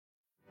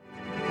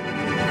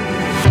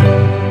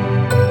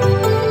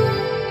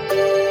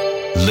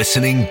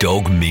Listening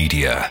Dog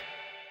Media.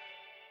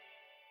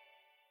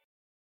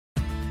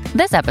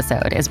 This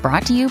episode is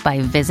brought to you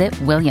by Visit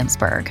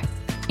Williamsburg.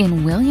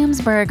 In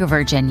Williamsburg,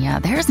 Virginia,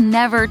 there's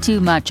never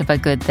too much of a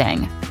good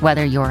thing.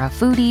 Whether you're a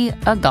foodie,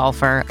 a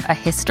golfer, a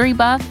history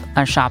buff, a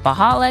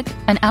shopaholic,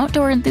 an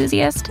outdoor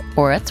enthusiast,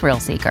 or a thrill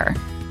seeker,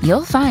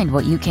 you'll find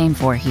what you came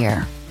for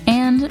here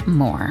and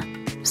more.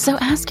 So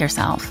ask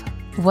yourself,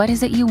 what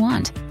is it you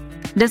want?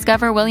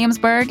 Discover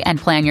Williamsburg and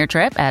plan your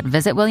trip at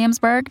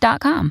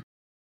visitwilliamsburg.com.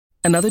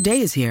 Another day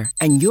is here,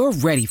 and you're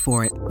ready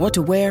for it. What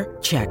to wear?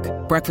 Check.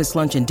 Breakfast,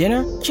 lunch, and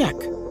dinner? Check.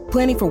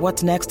 Planning for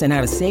what's next and how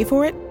to save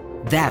for it?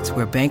 That's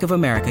where Bank of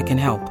America can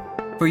help.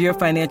 For your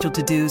financial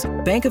to-dos,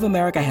 Bank of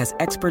America has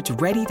experts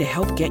ready to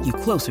help get you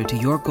closer to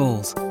your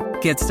goals.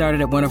 Get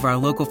started at one of our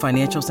local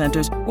financial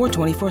centers or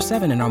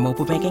 24/7 in our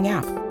mobile banking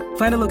app.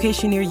 Find a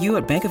location near you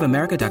at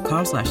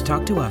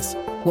bankofamerica.com/talktous.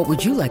 What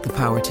would you like the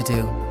power to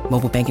do?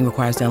 Mobile banking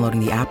requires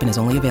downloading the app and is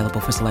only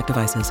available for select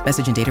devices.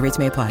 Message and data rates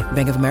may apply.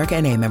 Bank of America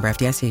N.A., member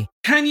FDIC.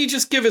 Can you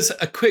just give us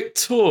a quick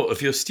tour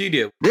of your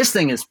studio? This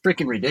thing is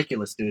freaking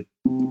ridiculous, dude.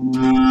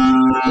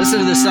 Listen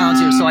to the sounds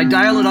here. So I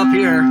dial it up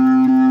here.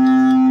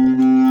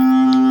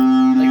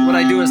 Like what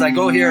I do is I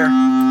go here.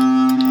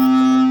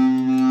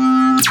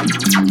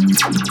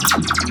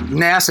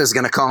 NASA's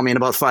going to call me in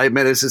about 5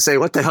 minutes and say,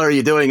 what the hell are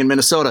you doing in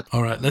Minnesota?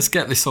 All right, let's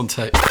get this on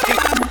tape.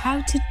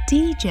 How to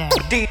DJ.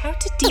 How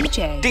to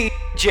DJ.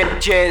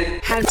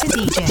 How to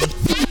DJ.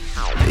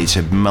 It's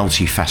a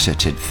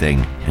multifaceted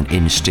thing, an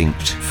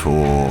instinct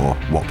for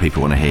what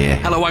people want to hear.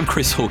 Hello, I'm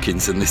Chris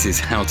Hawkins, and this is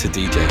How to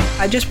DJ.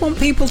 I just want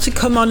people to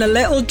come on a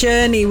little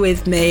journey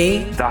with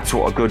me. That's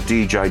what a good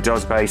DJ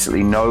does,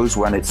 basically knows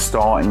when it's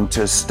starting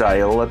to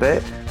stale a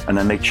bit, and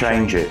then they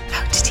change it.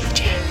 How to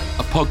DJ.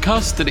 A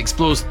podcast that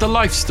explores the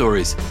life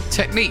stories,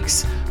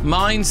 techniques,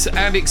 minds,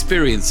 and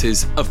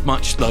experiences of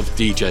much-loved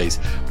DJs,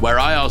 where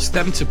I ask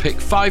them to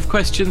pick 5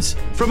 questions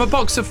from a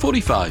box of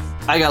 45.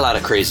 I got a lot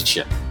of crazy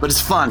shit, but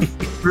it's fun.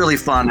 It's really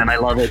fun, and I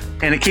love it.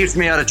 And it keeps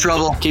me out of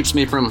trouble, keeps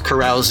me from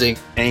carousing,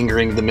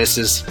 angering the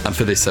missus. And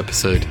for this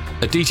episode,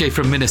 a DJ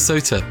from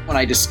Minnesota. When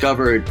I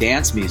discovered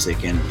dance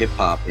music and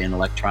hip-hop and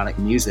electronic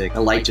music,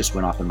 a light just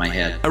went off in my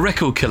head. A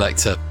record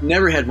collector.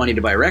 Never had money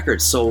to buy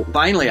records, so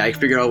finally I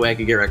figured out a way I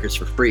could get records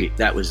for free.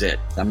 That was it.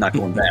 I'm not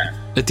going back.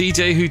 A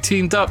DJ who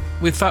teamed up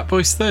with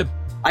Fatboy Slim.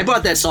 I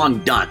bought that song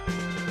done.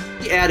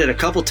 He added a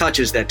couple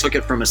touches that took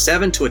it from a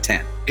 7 to a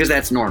 10, because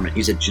that's Norman.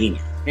 He's a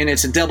genius. And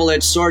it's a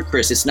double-edged sword,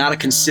 Chris. It's not a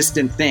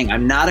consistent thing.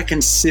 I'm not a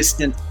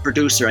consistent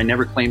producer. I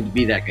never claimed to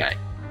be that guy.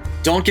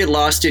 Don't get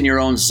lost in your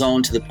own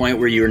zone to the point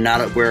where you're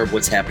not aware of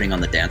what's happening on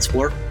the dance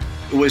floor.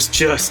 It was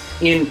just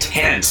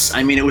intense.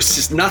 I mean, it was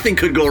just nothing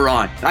could go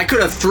wrong. I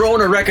could have thrown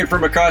a record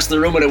from across the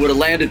room and it would have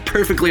landed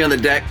perfectly on the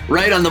deck,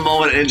 right on the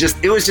moment. And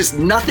it was just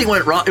nothing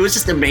went wrong. It was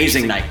just an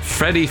amazing night.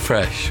 Freddy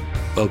Fresh,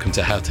 welcome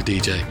to How to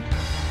DJ.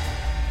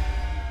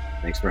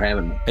 Thanks for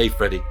having me. Hey,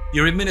 Freddy.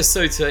 You're in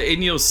Minnesota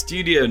in your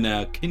studio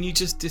now. Can you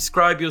just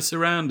describe your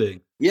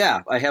surrounding?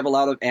 Yeah, I have a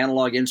lot of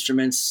analog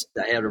instruments.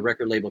 I have a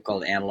record label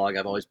called Analog.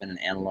 I've always been an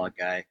analog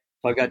guy.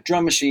 So I've got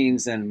drum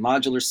machines and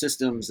modular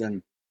systems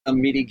and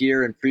some MIDI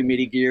gear and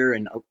pre-MIDI gear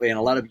and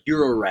a lot of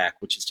Euro-rack,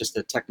 which is just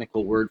a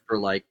technical word for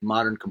like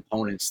modern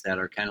components that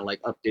are kind of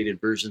like updated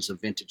versions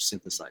of vintage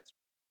synthesizers.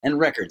 And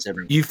records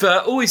everywhere. You've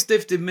always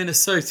lived in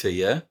Minnesota,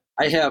 yeah?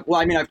 I have. Well,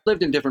 I mean, I've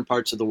lived in different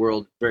parts of the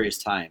world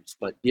various times,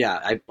 but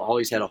yeah, I've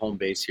always had a home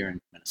base here in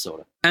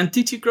Minnesota. And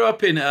did you grow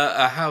up in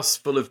a house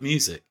full of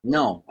music?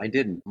 No, I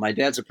didn't. My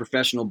dad's a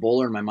professional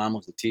bowler and my mom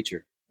was a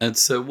teacher. And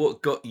so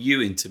what got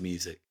you into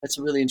music? That's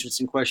a really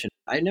interesting question.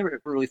 I never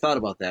really thought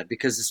about that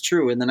because it's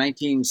true. In the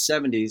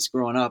 1970s,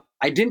 growing up,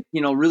 I didn't,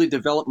 really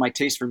develop my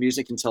taste for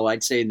music until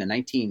I'd say in the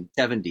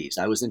 1970s.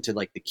 I was into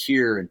like The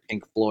Cure and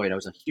Pink Floyd. I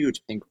was a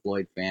huge Pink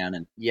Floyd fan.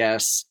 And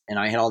yes, and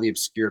I had all the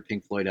obscure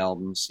Pink Floyd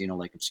albums,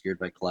 like Obscured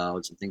by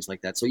Clouds and things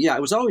like that. So yeah, I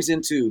was always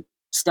into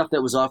stuff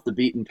that was off the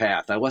beaten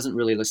path. I wasn't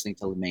really listening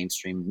to the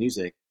mainstream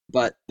music.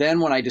 But then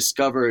when I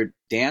discovered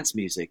dance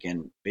music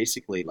and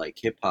basically like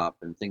hip hop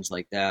and things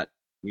like that,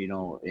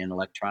 in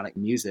electronic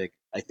music,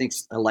 I think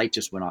a light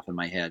just went off in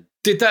my head.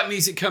 Did that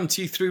music come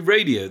to you through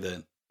radio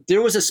then?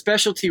 There was a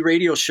specialty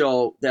radio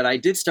show that I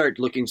did start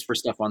looking for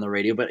stuff on the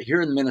radio, but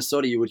here in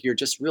Minnesota, you would hear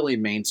just really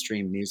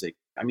mainstream music.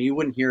 I mean, you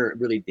wouldn't hear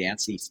really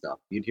dancey stuff.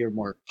 You'd hear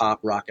more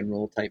pop, rock and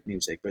roll type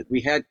music. But we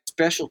had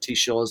specialty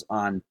shows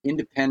on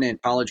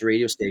independent college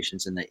radio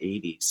stations in the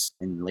 80s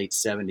and late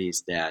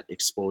 70s that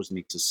exposed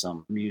me to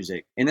some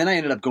music. And then I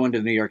ended up going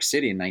to New York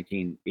City in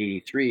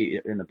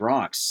 1983 in the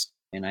Bronx.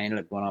 And I ended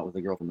up going out with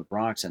a girl from the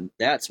Bronx. And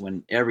that's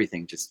when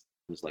everything just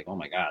was like, oh,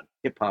 my God,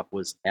 hip hop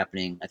was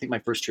happening. I think my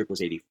first trip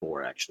was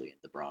 84, actually, in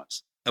the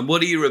Bronx. And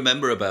what do you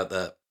remember about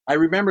that? I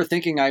remember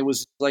thinking I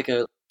was like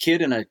a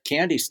kid in a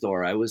candy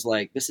store. I was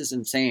like, this is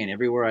insane.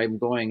 Everywhere I'm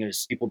going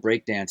is people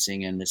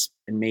breakdancing and this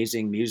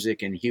amazing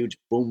music and huge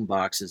boom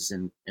boxes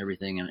and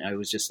everything. And I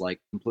was just like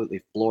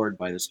completely floored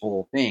by this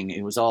whole thing.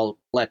 It was all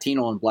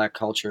Latino and Black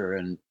culture.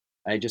 And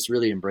I just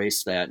really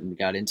embraced that and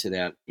got into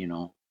that,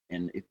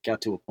 and it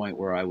got to a point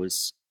where I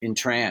was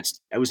entranced.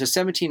 It was a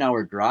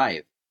 17-hour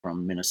drive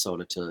from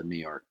Minnesota to New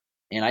York.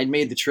 And I'd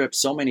made the trip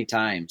so many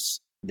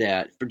times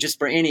that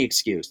for any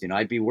excuse,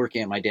 I'd be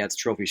working at my dad's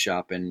trophy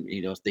shop and,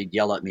 they'd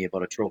yell at me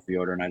about a trophy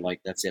order and I'd like,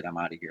 that's it, I'm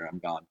out of here, I'm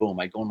gone. Boom,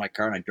 I'd go in my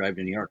car and I'd drive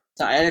to New York.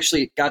 So I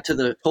actually got to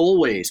the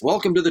tollways.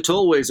 Welcome to the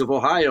tollways of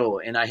Ohio.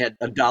 And I had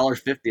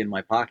 $1.50 in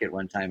my pocket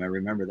one time. I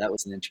remember that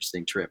was an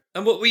interesting trip.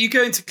 And what were you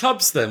going to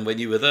clubs then when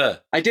you were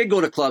there? I did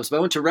go to clubs, but I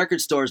went to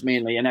record stores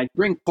mainly. And I'd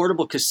bring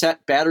portable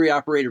cassette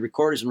battery-operated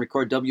recorders and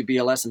record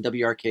WBLS and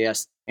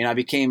WRKS. And I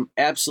became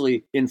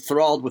absolutely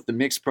enthralled with the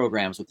mix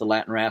programs with the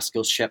Latin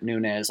Rascals, Shep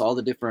Nunez, all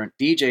the different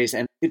DJs.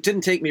 And it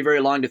didn't take me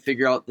very long to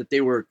figure out that they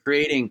were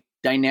creating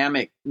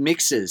dynamic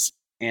mixes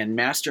and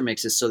master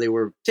mixes. So they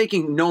were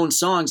taking known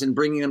songs and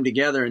bringing them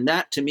together. And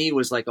that to me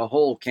was like a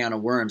whole can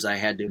of worms. I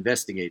had to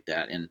investigate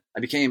that. And I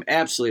became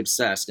absolutely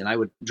obsessed. And I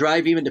would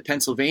drive even to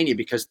Pennsylvania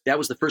because that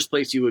was the first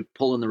place you would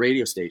pull in the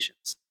radio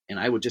stations. And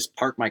I would just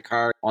park my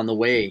car on the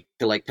way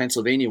to like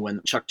Pennsylvania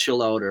when Chuck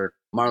Chillout or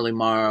Marley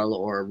Marl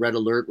or Red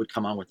Alert would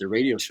come on with their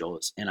radio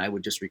shows, and I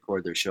would just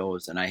record their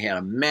shows. And I had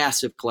a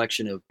massive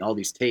collection of all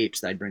these tapes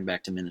that I'd bring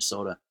back to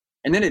Minnesota.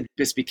 And then it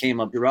just became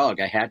a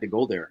drug. I had to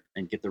go there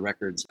and get the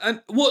records.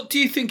 And what do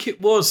you think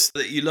it was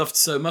that you loved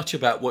so much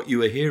about what you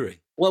were hearing?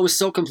 Well, it was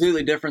so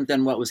completely different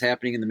than what was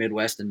happening in the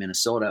Midwest and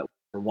Minnesota,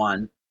 for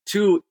one.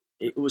 Two,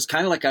 it was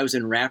kind of like I was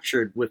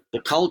enraptured with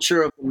the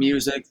culture of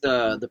music,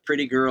 the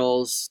pretty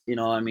girls.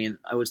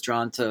 I was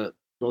drawn to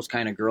those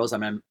kind of girls.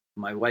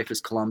 My wife is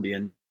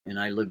Colombian, and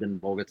I lived in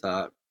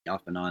Bogota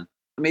off and on.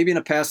 Maybe in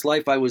a past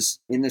life I was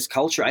in this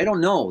culture. I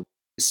don't know.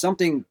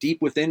 Something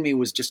deep within me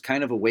was just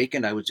kind of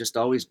awakened. I was just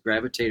always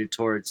gravitated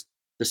towards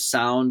the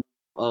sound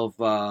of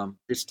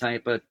this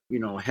type of,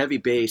 heavy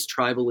bass,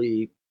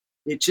 tribally.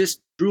 It just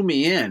drew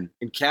me in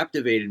and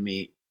captivated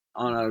me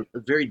on a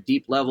very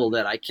deep level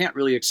that I can't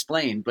really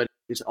explain, but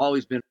it's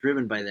always been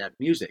driven by that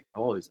music.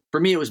 Always. For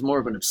me, it was more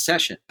of an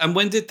obsession. And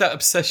when did that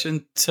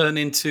obsession turn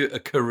into a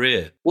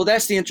career? Well,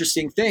 that's the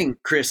interesting thing,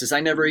 Chris, is I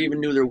never even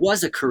knew there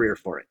was a career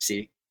for it,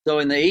 see? So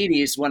in the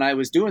 80s, when I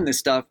was doing this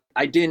stuff,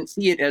 I didn't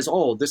see it as,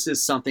 this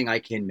is something I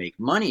can make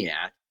money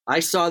at. I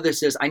saw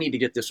this as, I need to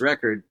get this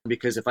record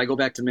because if I go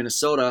back to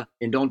Minnesota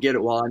and don't get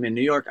it while I'm in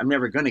New York, I'm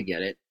never going to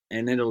get it.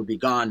 And then it'll be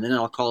gone. And then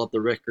I'll call up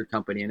the record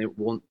company and it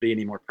won't be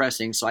any more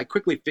pressing. So I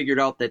quickly figured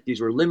out that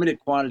these were limited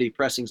quantity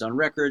pressings on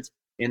records,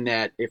 and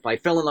that if I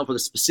fell in love with a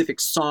specific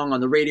song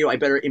on the radio, I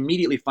better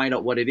immediately find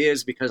out what it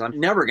is because I'm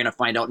never going to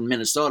find out in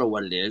Minnesota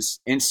what it is.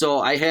 And so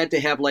I had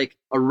to have like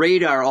a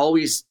radar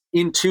always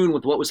in tune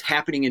with what was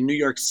happening in New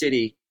York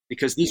City,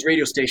 because these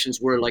radio stations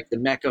were like the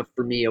mecca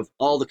for me of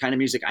all the kind of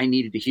music I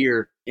needed to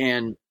hear.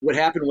 And what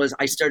happened was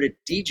I started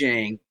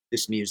DJing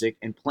this music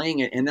and playing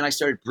it. And then I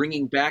started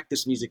bringing back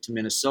this music to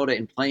Minnesota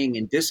and playing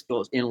in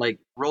discos in like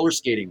roller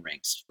skating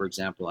rinks. For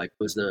example, I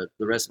was the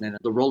resident of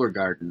the Roller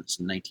Gardens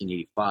in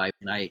 1985.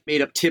 And I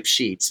made up tip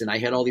sheets and I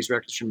had all these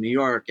records from New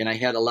York. And I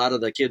had a lot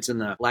of the kids in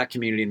the Black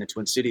community in the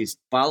Twin Cities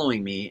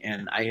following me.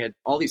 And I had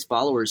all these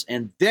followers.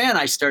 And then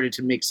I started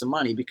to make some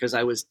money because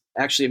I was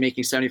actually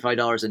making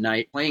 $75 a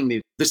night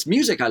playing this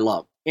music I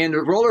love. And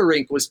the roller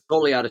rink was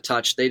totally out of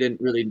touch. They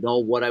didn't really know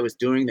what I was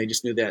doing. They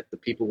just knew that the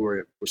people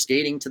were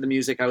skating to the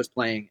music I was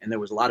playing, and there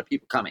was a lot of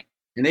people coming.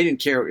 And they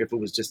didn't care if it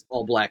was just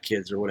all black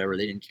kids or whatever.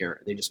 They didn't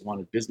care. They just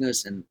wanted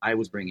business, and I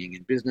was bringing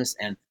in business.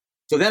 And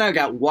so then I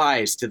got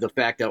wise to the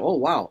fact that, oh,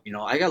 wow,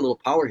 I got a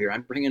little power here.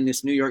 I'm bringing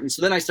this New York. And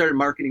so then I started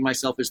marketing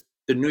myself as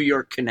the New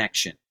York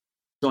Connection.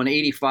 So in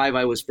 85,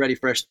 I was Freddy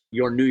Fresh,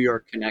 your New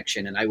York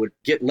Connection, and I would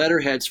get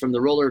letterheads from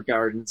the Roller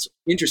Gardens.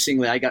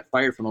 Interestingly, I got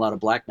fired from a lot of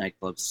black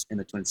nightclubs in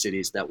the Twin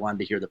Cities that wanted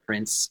to hear the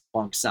Prince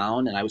funk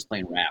sound, and I was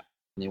playing rap,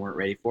 and they weren't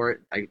ready for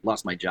it. I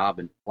lost my job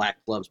in black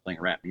clubs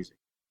playing rap music.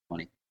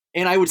 Funny.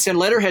 And I would send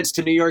letterheads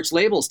to New York's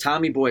labels,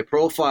 Tommy Boy,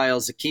 Profile,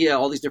 Zakia,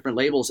 all these different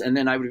labels, and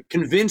then I would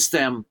convince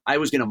them I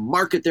was going to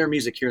market their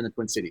music here in the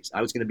Twin Cities.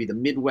 I was going to be the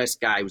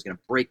Midwest guy who was going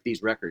to break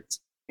these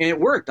records. And it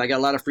worked. I got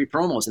a lot of free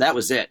promos, and that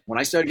was it. When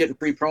I started getting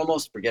free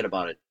promos, forget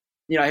about it.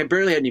 I had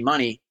barely had any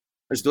money.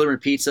 I was delivering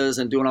pizzas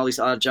and doing all these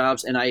odd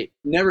jobs, and I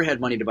never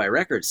had money to buy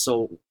records.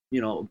 So,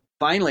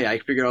 finally I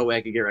figured out a way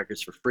I could get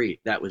records for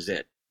free. That was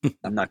it.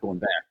 I'm not going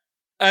back.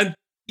 And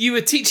you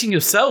were teaching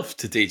yourself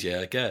to DJ,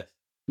 I guess.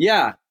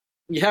 Yeah.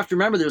 You have to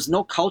remember there's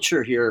no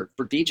culture here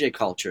for DJ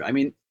culture. I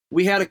mean,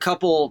 we had a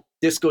couple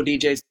disco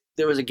DJs.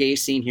 There was a gay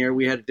scene here.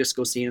 We had a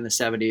disco scene in the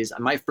 70s.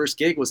 My first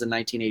gig was in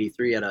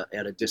 1983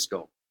 at a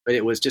disco. But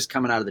it was just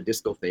coming out of the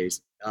disco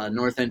phase,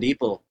 North End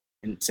Depot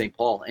in St.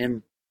 Paul.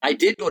 And I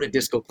did go to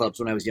disco clubs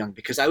when I was young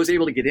because I was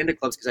able to get into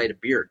clubs because I had a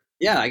beard.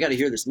 Yeah, I got to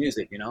hear this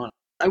music,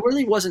 I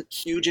really wasn't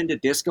huge into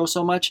disco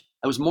so much.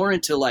 I was more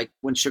into like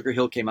when Sugar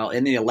Hill came out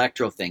and the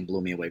electro thing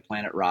blew me away,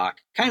 Planet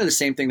Rock. Kind of the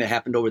same thing that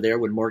happened over there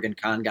when Morgan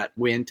Kahn got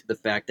wind to the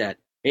fact that,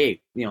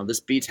 hey, this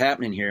beat's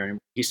happening here. And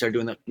he started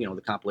doing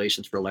the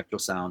compilations for electro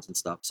sounds and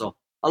stuff. So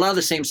a lot of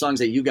the same songs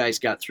that you guys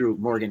got through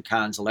Morgan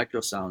Kahn's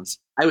electro sounds,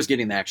 I was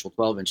getting the actual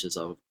 12 inches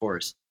of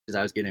course, because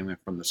I was getting them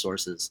from the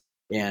sources.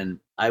 And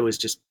I was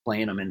just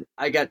playing them. And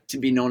I got to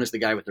be known as the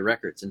guy with the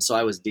records. And so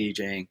I was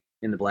DJing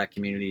in the black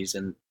communities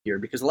and here,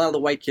 because a lot of the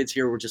white kids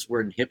here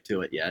weren't hip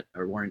to it yet,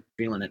 or weren't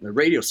feeling it. And the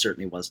radio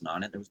certainly wasn't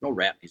on it. There was no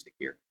rap music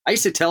here. I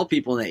used to tell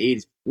people in the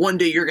 80s, one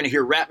day you're going to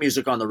hear rap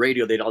music on the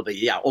radio. They'd all be,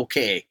 yeah,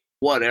 okay,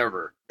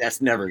 whatever. That's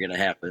never going to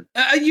happen.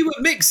 You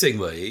were mixing,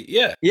 were you?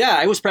 Yeah. Yeah,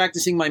 I was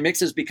practicing my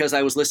mixes because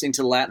I was listening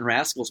to Latin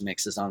Rascals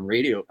mixes on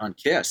radio, on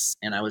KISS.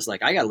 And I was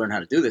like, I got to learn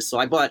how to do this. So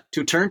I bought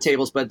 2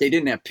 turntables, but they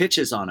didn't have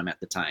pitches on them at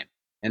the time.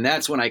 And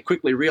that's when I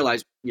quickly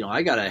realized,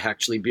 I got to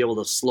actually be able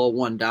to slow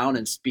one down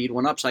and speed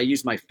one up. So I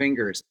used my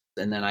fingers.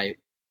 And then I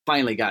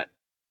finally got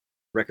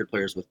record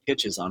players with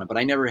pitches on them. But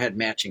I never had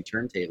matching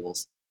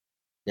turntables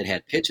that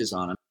had pitches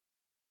on them.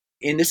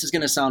 And this is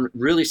going to sound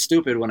really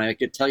stupid when I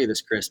could tell you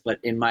this, Chris, but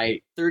in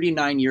my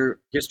 39-year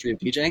history of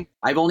DJing,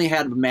 I've only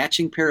had a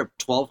matching pair of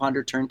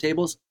 1,200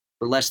 turntables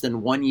for less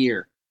than 1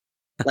 year.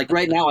 Like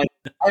right now, I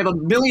have a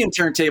million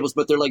turntables,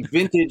 but they're like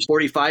vintage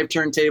 45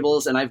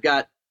 turntables, and I've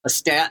got a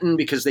Staten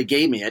because they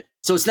gave me it.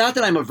 So it's not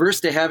that I'm averse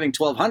to having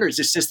 1,200s.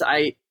 It's just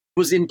I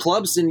was in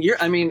clubs and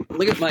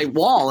look at my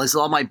wall. It's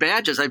all my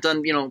badges. I've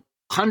done,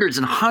 hundreds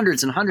and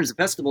hundreds and hundreds of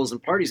festivals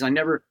and parties.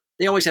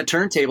 They always had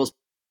turntables.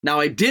 Now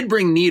I did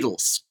bring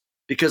needles,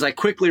 because I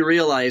quickly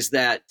realized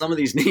that some of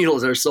these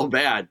needles are so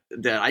bad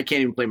that I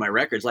can't even play my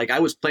records. Like I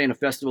was playing a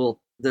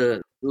festival,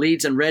 the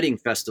Leeds and Reading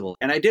Festival,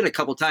 and I did a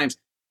couple times.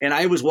 And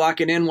I was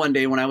walking in one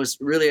day when I was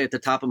really at the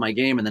top of my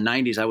game in the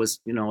 90s. I was,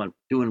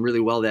 doing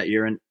really well that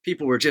year, and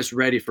people were just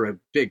ready for a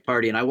big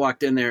party. And I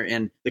walked in there,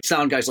 and the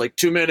sound guy's like,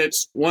 2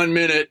 minutes, 1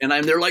 minute. And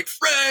they're like,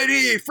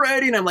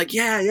 Freddie. And I'm like,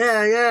 yeah.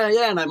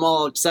 And I'm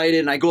all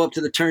excited. And I go up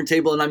to the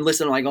turntable and I'm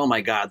listening, like, oh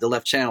my God, the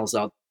left channel's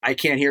out. I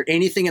can't hear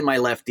anything in my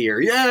left ear.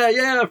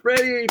 Yeah,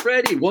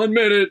 Freddie, 1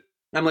 minute.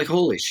 I'm like,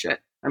 holy shit.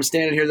 I'm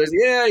standing here,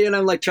 and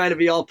I'm like trying to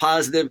be all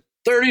positive.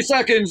 30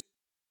 seconds.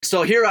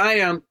 So here I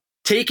am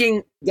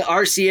taking the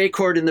RCA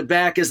cord in the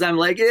back as I'm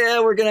like, yeah,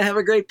 we're going to have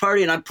a great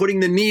party. And I'm putting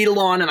the needle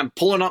on and I'm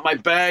pulling up my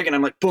bag and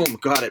I'm like, boom,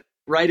 got it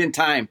right in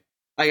time.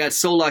 I got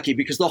so lucky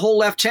because the whole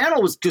left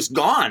channel was just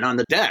gone on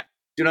the deck.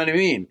 Do you know what I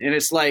mean? And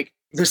it's like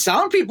the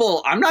sound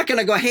people, I'm not going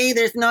to go, hey,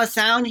 there's no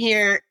sound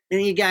here.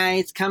 You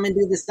guys come and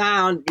do the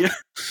sound.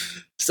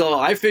 So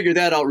I figured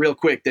that out real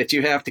quick, that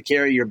you have to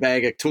carry your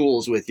bag of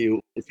tools with you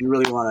if you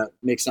really want to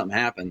make something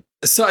happen.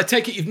 So I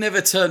take it you've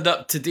never turned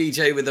up to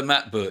DJ with a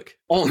MacBook?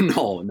 Oh,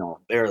 no,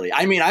 barely.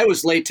 I mean, I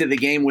was late to the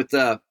game with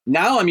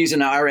now I'm using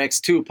the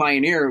RX2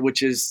 Pioneer,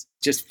 which is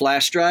just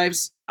flash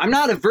drives. I'm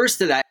not averse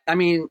to that. I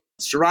mean,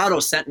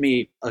 Serato sent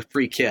me a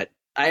free kit.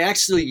 I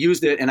actually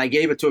used it and I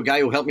gave it to a guy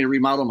who helped me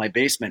remodel my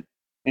basement.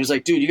 And he's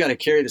like, dude, you got to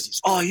carry this. He's,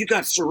 oh, you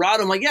got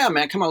Serato? I'm like, yeah,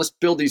 man, come on, let's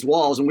build these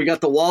walls. And we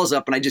got the walls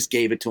up and I just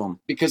gave it to him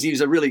because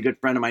he's a really good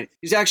friend of mine.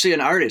 He's actually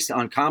an artist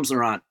on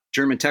Comslerant,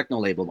 German techno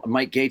label.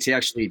 Mike Gates, he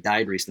actually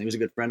died recently. He was a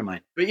good friend of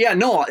mine. But yeah,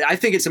 no, I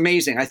think it's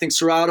amazing. I think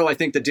Serato, I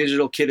think the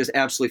digital kit is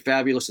absolutely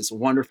fabulous. It's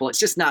wonderful. It's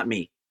just not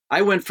me.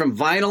 I went from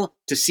vinyl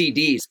to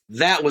CDs.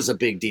 That was a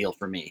big deal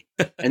for me.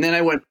 And then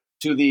I went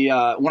to the,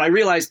 when I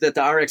realized that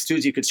the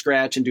RX2s, you could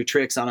scratch and do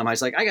tricks on them, I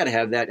was like, I got to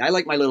have that. I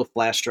like my little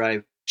flash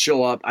drive.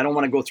 Show up. I don't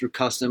want to go through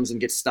customs and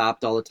get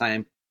stopped all the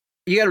time.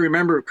 You got to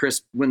remember,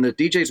 Chris, when the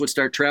DJs would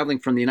start traveling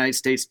from the United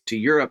States to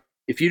Europe,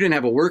 if you didn't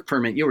have a work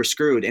permit, you were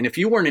screwed. And if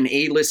you weren't an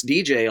A-list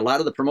DJ, a lot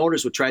of the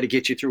promoters would try to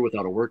get you through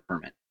without a work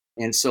permit.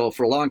 And so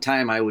for a long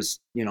time, I was,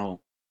 oh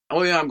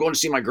yeah, I'm going to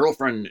see my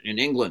girlfriend in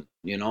England,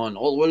 and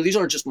oh, well, these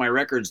are just my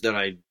records that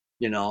I,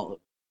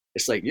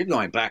 it's like, you're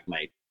going back,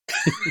 mate.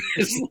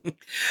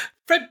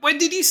 Fred, when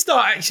did you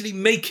start actually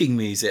making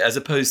music as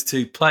opposed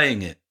to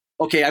playing it?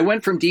 Okay, I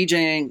went from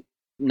DJing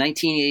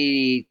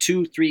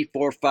 1982, 3,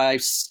 4,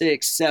 5,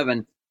 6,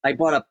 7. I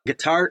bought a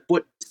guitar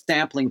foot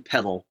sampling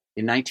pedal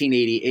in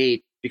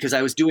 1988 because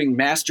I was doing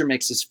master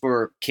mixes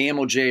for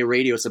KMOJ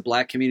Radio. It's a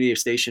black community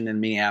station in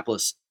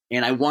Minneapolis.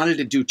 And I wanted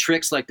to do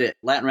tricks like the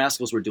Latin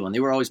Rascals were doing. They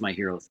were always my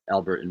heroes,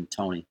 Albert and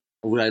Tony.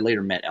 I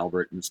later met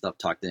Albert and stuff,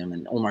 talked to him,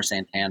 and Omar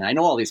Santana. I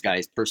know all these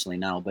guys personally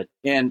now,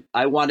 and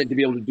I wanted to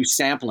be able to do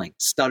sampling,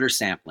 stutter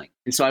sampling.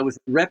 And so I was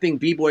repping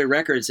B-Boy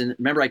Records. And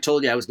remember I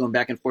told you I was going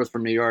back and forth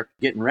from New York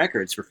getting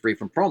records for free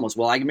from promos.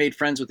 Well, I made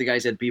friends with the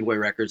guys at B-Boy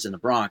Records in the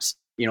Bronx,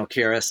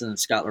 KRS and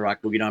Scott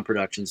LaRock, Boogie Down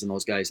Productions, and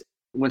those guys.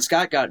 When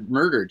Scott got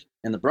murdered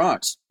in the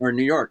Bronx or in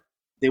New York,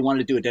 they wanted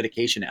to do a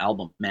dedication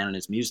album, Man and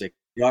His Music.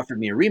 They offered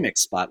me a remix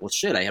spot. Well,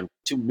 shit, I had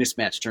 2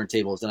 mismatched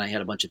turntables and I had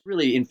a bunch of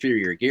really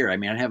inferior gear. I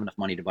mean, I didn't have enough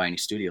money to buy any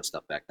studio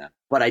stuff back then.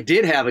 But I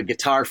did have a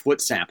guitar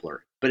foot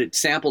sampler, but it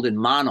sampled in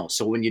mono.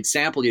 So when you'd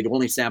sample, you'd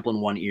only sample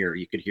in one ear.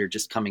 You could hear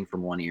just coming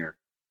from one ear.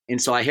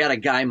 And so I had a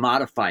guy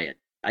modify it.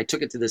 I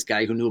took it to this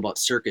guy who knew about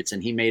circuits,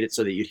 and he made it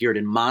so that you'd hear it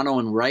in mono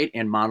and right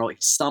and mono. He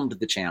summed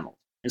the channels.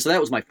 And so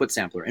that was my foot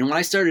sampler. And when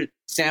I started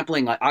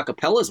sampling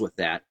acapellas with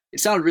that, it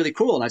sounded really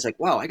cool. And I was like,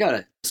 wow, I got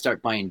to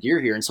start buying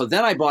gear here. And so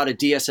then I bought a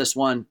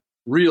DSS-1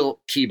 real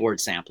keyboard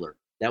sampler.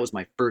 That was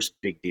my first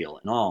big deal.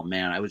 And oh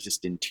man, I was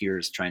just in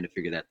tears trying to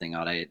figure that thing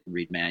out. I had to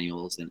read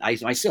manuals, and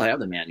I still have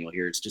the manual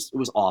here. It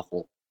was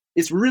awful.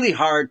 It's really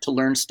hard to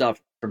learn stuff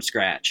from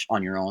scratch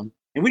on your own.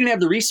 And we didn't have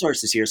the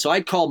resources here. So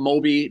I'd call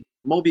Moby.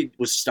 Moby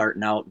was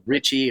starting out.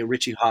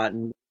 Richie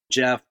Houghton,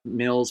 Jeff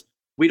Mills.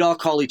 we'd all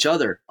call each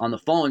other on the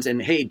phones and,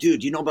 hey,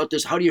 dude, you know about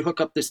this? How do you hook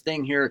up this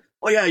thing here?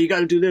 Oh, yeah, you got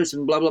to do this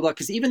and blah, blah, blah.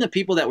 Because even the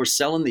people that were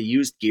selling the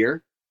used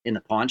gear in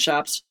the pawn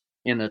shops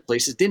in the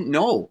places didn't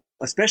know,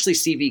 especially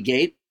CV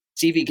Gate.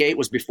 CV Gate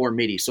was before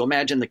MIDI. So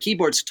imagine the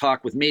keyboards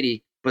talk with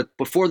MIDI, but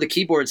before the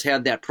keyboards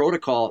had that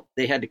protocol,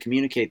 they had to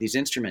communicate these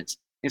instruments.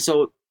 And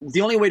so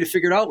the only way to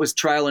figure it out was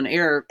trial and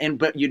error,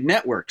 but you'd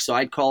network. So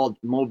I'd call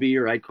Moby,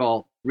 or I'd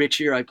call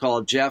Richie, or I'd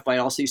call Jeff. I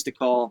also used to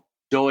call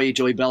Joey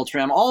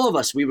Beltram. All of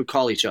us, we would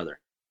call each other.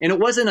 And it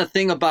wasn't a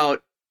thing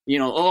about,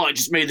 oh, I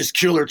just made this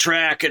killer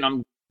track and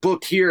I'm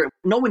booked here.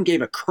 No one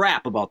gave a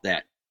crap about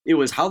that. It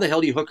was, how the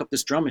hell do you hook up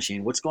this drum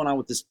machine? What's going on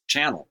with this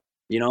channel?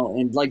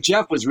 And like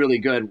Jeff was really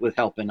good with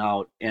helping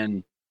out,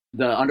 and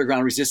the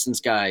Underground Resistance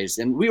guys,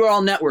 and we were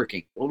all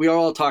networking. Well, we were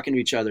all talking to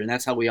each other, and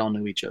that's how we all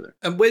knew each other.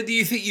 And where do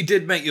you think you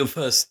did make your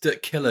first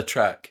killer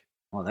track?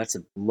 Well, that's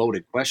a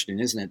loaded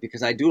question, isn't it?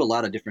 Because I do a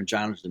lot of different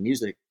genres of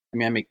music. I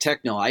mean, I make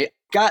techno. I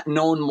got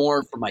known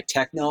more for my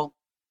techno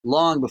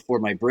long before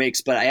my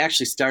breaks, but I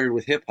actually started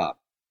with hip hop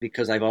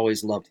because I've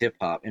always loved hip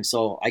hop. And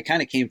so I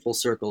kind of came full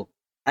circle.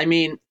 I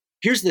mean,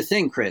 here's the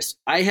thing, Chris.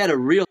 I had a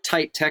real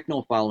tight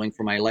techno following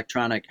for my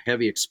electronic,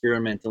 heavy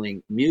experimental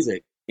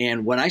music.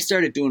 And when I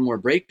started doing more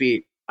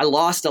breakbeat, I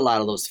lost a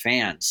lot of those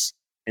fans.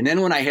 And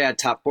then when I had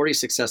top 40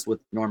 success with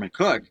Norman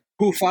Cook,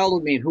 who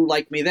followed me and who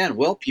liked me then?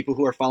 Well, people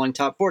who are following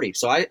top 40.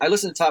 So I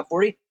listen to top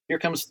 40. Here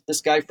comes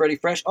this guy, Freddy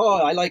Fresh. Oh,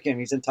 I like him.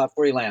 He's in top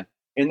 40 land.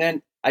 And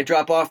then I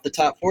drop off the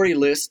top 40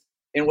 list.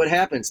 And what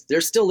happens? They're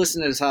still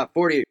listening to the top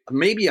 40.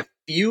 Maybe a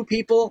few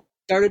people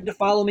started to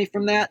follow me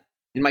from that.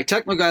 And my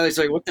techno guy was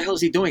like, what the hell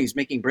is he doing? He's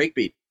making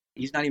breakbeat.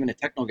 He's not even a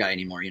techno guy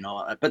anymore,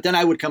 But then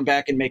I would come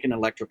back and make an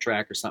electro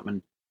track or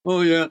something.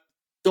 Oh, yeah.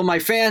 So my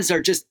fans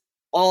are just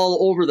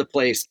all over the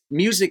place.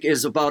 Music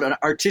is about an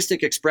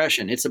artistic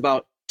expression. It's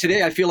about,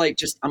 today I feel like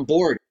I'm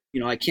bored.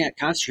 I can't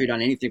concentrate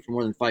on anything for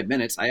more than 5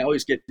 minutes. I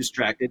always get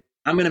distracted.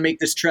 I'm going to make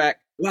this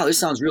track. Wow, this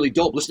sounds really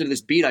dope. Listen to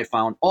this beat I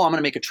found. Oh, I'm going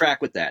to make a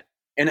track with that.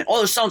 And then,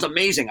 oh, this sounds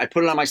amazing. I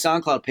put it on my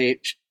SoundCloud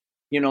page.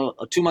 2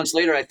 months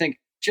later, I think,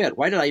 shit,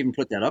 why did I even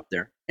put that up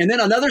there? And then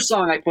another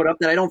song I put up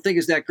that I don't think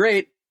is that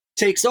great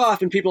takes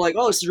off, and people are like,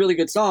 oh, this is a really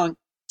good song.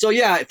 So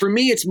yeah, for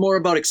me, it's more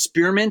about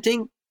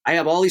experimenting. I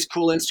have all these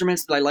cool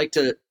instruments that I like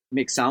to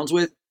make sounds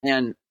with.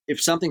 And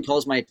if something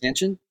calls my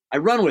attention, I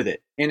run with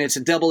it. And it's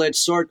a double-edged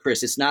sword,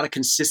 Chris. It's not a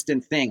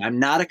consistent thing. I'm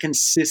not a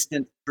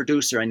consistent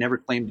producer. I never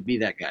claimed to be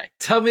that guy.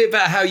 Tell me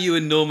about how you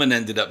and Norman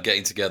ended up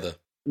getting together.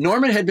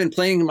 Norman had been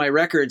playing my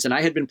records, and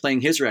I had been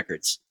playing his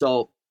records.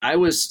 So I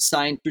was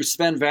signed through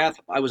Sven Vath.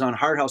 I was on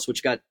Hard House,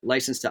 which got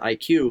licensed to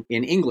IQ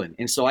in England.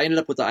 And so I ended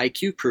up with the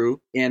IQ crew,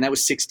 and that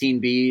was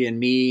 16B and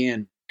me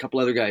and a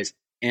couple other guys.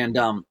 And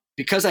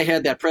because I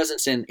had that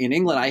presence in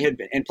England,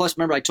 and plus,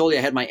 remember, I told you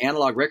I had my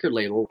analog record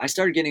label. I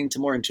started getting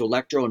more into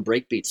electro and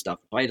breakbeat stuff.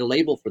 I had a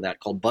label for that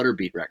called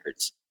Butterbeat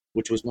Records,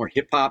 which was more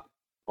hip hop.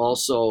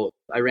 Also,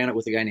 I ran it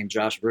with a guy named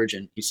Josh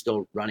Virgin. He's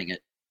still running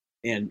it.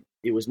 And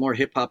it was more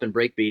hip hop and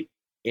breakbeat.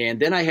 And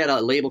then I had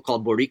a label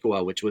called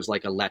Boricua, which was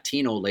like a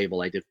Latino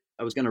label.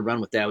 I was going to run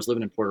with that. I was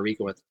living in Puerto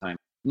Rico at the time.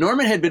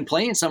 Norman had been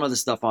playing some of the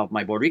stuff off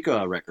my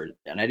Boricua record,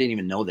 and I didn't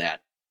even know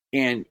that.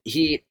 And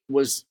he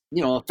was,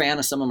 a fan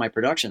of some of my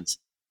productions.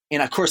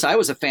 And of course, I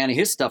was a fan of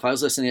his stuff. I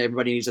was listening to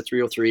Everybody Needs a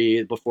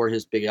 303 before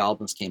his big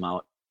albums came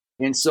out.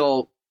 And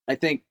so I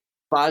think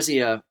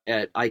Fazia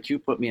at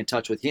IQ put me in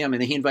touch with him,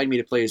 and then he invited me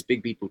to play his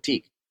Big Beat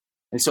Boutique.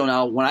 And so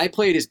now when I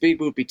played his Big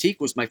Beat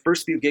Boutique was my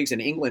first few gigs in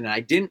England, and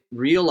I didn't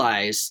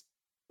realize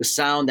the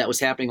sound that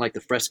was happening, like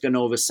the Fresca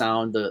Nova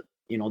sound, the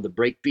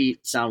breakbeat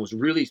sound was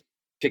really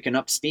picking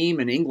up steam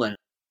in England.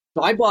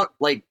 So I bought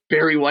like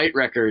Barry White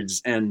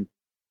records and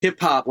hip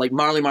hop, like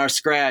Marley Marl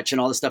Scratch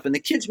and all this stuff. And the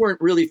kids weren't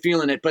really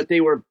feeling it, but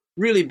they were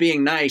really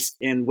being nice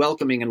and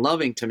welcoming and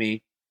loving to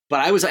me.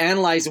 But I was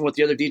analyzing what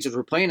the other DJs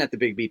were playing at the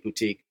Big Beat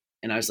Boutique.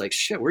 And I was like,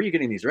 shit, where are you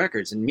getting these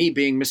records? And me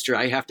being Mr.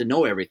 I have to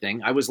know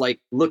everything, I was like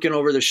looking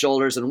over their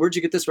shoulders and where'd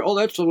you get this from? Oh,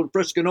 that's from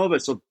Fresca Nova.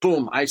 So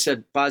boom, I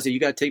said, Fazia, you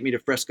got to take me to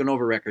Fresca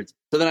Nova Records.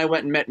 So then I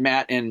went and met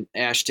Matt and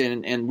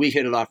Ashton and we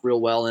hit it off real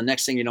well. And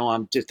next thing you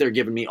know, they're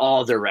giving me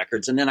all their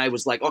records. And then I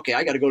was like, okay,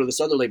 I got to go to this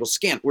other label,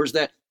 Skint. Where's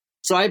that?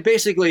 So I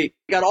basically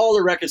got all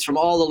the records from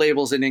all the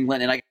labels in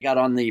England and I got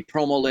on the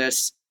promo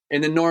list.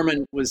 And then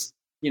Norman was,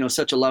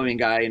 such a loving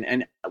guy.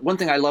 And one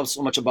thing I love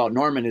so much about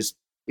Norman is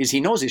he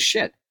knows his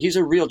shit. He's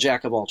a real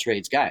jack of all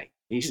trades guy.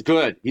 He's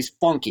good. He's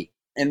funky.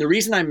 And the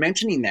reason I'm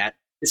mentioning that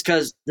is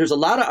because there's a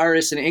lot of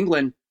artists in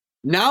England.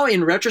 Now,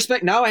 in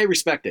retrospect, now I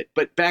respect it.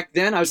 But back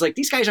then, I was like,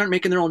 these guys aren't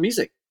making their own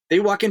music.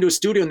 They walk into a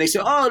studio and they say,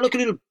 oh, look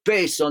at a little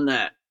bass on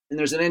that. And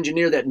there's an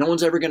engineer that no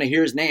one's ever going to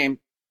hear his name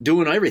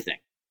doing everything.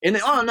 And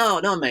then, oh,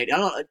 no, mate, I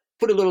don't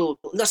put a little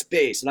less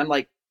bass. And I'm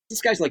like,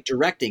 this guy's like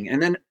directing.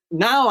 And then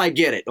now I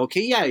get it.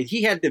 Okay, yeah,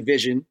 he had the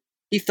vision.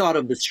 He thought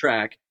of this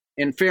track.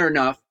 And fair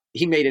enough,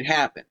 he made it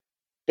happen.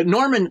 But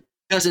Norman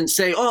doesn't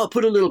say, oh,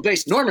 put a little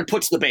bass. Norman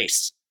puts the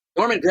bass.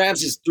 Norman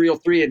grabs his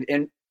 303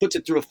 and puts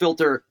it through a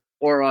filter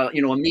or a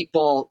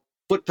meatball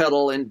foot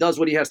pedal and does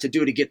what he has to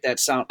do to get that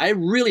sound. I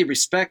really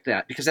respect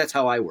that because that's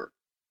how I work.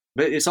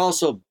 But it's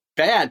also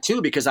bad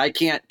too, because I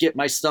can't get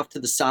my stuff to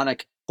the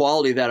sonic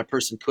quality that a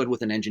person could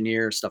with an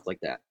engineer, stuff like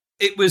that.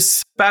 It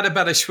was Bada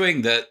Bada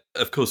Swing that,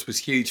 of course, was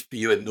huge for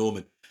you and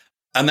Norman.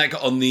 And that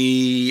got on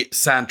the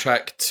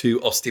soundtrack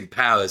to Austin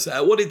Powers.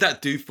 What did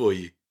that do for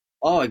you?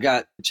 Oh,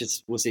 it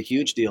just was a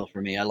huge deal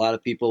for me. A lot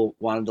of people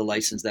wanted to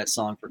license that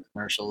song for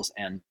commercials.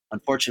 And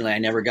unfortunately, I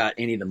never got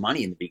any of the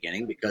money in the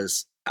beginning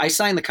because I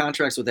signed the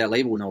contracts with that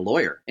label with no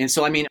lawyer. And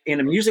so, I mean, in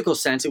a musical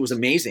sense, it was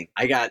amazing.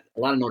 I got a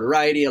lot of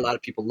notoriety. A lot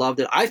of people loved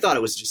it. I thought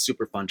it was just a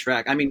super fun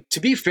track. I mean, to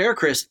be fair,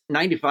 Chris,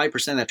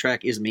 95% of that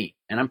track is me.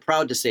 And I'm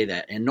proud to say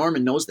that. And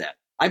Norman knows that.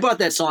 I bought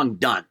that song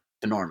done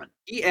to Norman.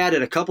 He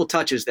added a couple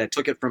touches that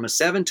took it from a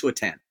 7 to a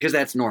 10 because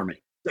that's Norman.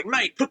 He's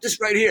like, mate, put this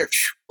right here.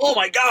 Oh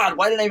my God,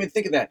 why didn't I even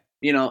think of that?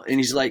 You know, and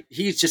he's like,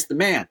 he's just the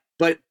man.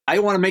 But I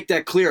want to make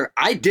that clear.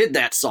 I did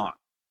that song.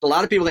 A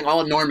lot of people think,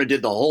 oh, Norman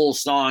did the whole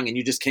song and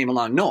you just came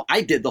along. No,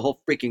 I did the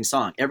whole freaking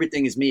song.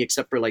 Everything is me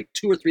except for like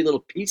 2 or 3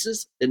 little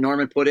pieces that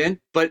Norman put in.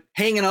 But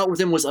hanging out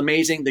with him was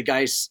amazing. The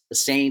guy's a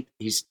saint.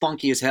 He's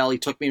funky as hell. He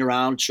took me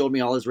around, showed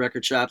me all his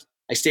record shops.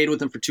 I stayed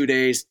with him for 2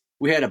 days.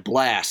 We had a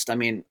blast. I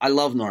mean, I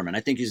love Norman. I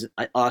think he's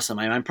awesome.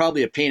 I'm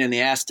probably a pain in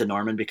the ass to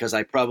Norman because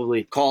I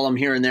probably call him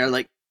here and there.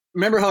 Like,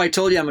 remember how I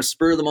told you I'm a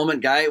spur of the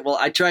moment guy? Well,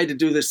 I tried to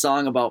do this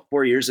song about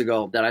 4 years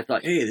ago that I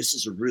thought, hey, this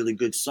is a really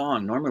good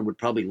song. Norman would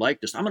probably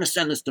like this. I'm going to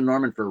send this to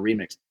Norman for a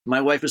remix.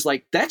 My wife was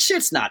like, that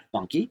shit's not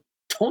funky.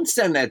 Don't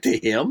send that to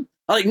him.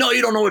 I'm like, no,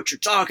 you don't know what you're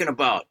talking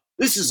about.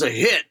 This is a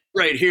hit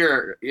right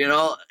here, you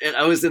know? And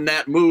I was in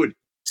that mood.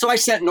 So I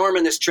sent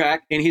Norman this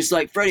track, and he's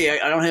like, Freddie,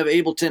 I don't have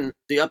Ableton,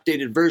 the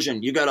updated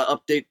version. You got to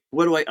update.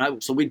 What do I?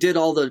 So we did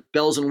all the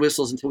bells and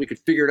whistles until we could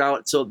figure it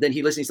out. So then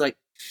he listens. He's like,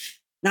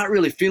 not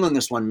really feeling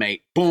this one,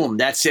 mate. Boom,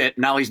 that's it.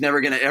 Now he's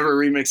never going to ever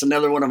remix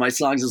another one of my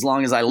songs as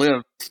long as I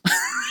live.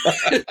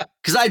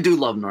 Because I do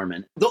love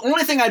Norman. The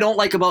only thing I don't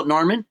like about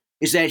Norman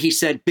is that he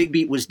said Big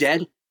Beat was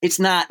dead. It's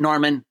not,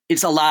 Norman.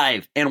 It's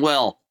alive and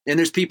well. And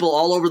there's people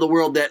all over the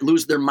world that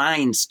lose their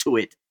minds to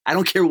it. I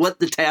don't care what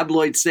the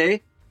tabloids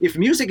say. If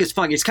music is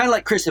funky, it's kind of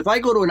like, Chris, if I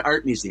go to an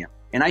art museum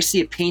and I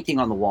see a painting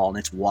on the wall and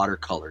it's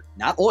watercolored,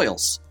 not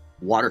oils,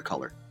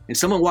 watercolor, and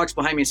someone walks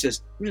behind me and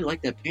says, I really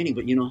like that painting,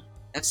 but you know,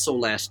 that's so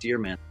last year,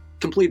 man.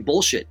 Complete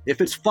bullshit. If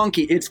it's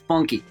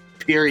funky,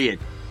 period.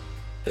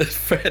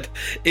 Fred,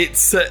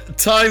 it's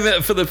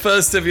time for the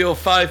first of your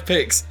 5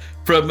 picks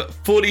from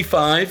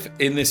 45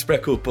 in this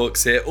record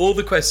box here. All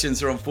the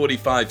questions are on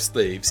 45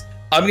 sleeves.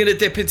 I'm going to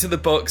dip into the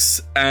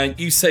box and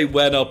you say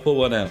when, I'll pull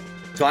one out.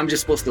 So I'm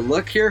just supposed to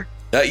look here?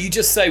 You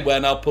just say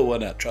when, I'll pull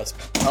one out, trust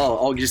me.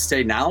 Oh, you just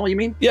say now, you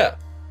mean? Yeah.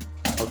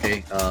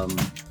 Okay,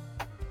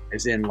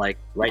 as in like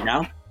right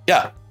now?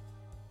 Yeah.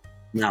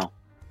 Now.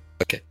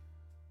 Okay.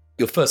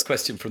 Your first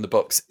question from the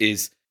box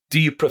is, do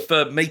you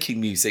prefer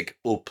making music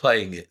or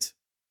playing it?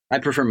 I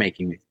prefer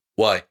making music.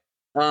 Why?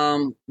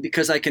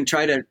 Because I can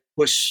try to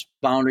push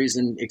boundaries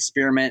and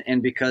experiment,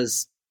 and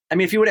because, I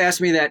mean, if you would ask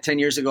me that 10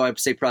 years ago, I'd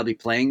say probably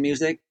playing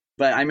music,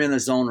 but I'm in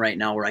the zone right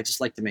now where I just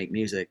like to make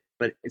music.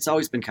 But it's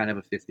always been kind of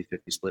a 50-50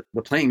 split.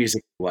 But playing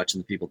music, watching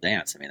the people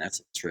dance, I mean, that's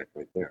a trip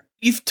right there.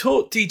 You've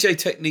taught DJ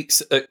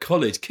techniques at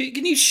college.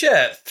 Can you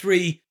share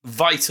 3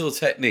 vital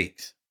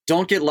techniques?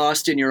 Don't get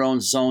lost in your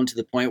own zone to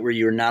the point where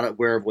you're not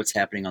aware of what's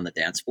happening on the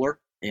dance floor.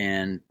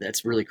 And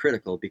that's really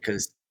critical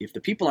because if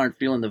the people aren't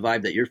feeling the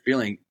vibe that you're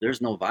feeling,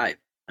 there's no vibe.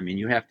 I mean,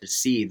 you have to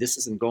see this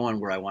isn't going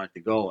where I want it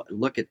to go.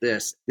 Look at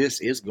this. This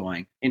is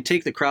going, and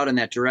take the crowd in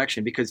that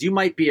direction, because you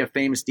might be a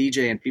famous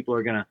DJ and people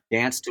are going to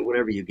dance to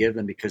whatever you give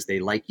them because they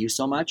like you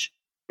so much.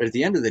 But at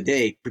the end of the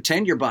day,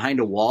 pretend you're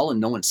behind a wall and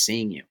no one's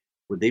seeing you.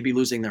 Would they be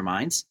losing their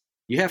minds?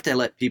 You have to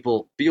let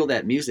people feel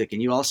that music,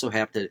 and you also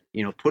have to,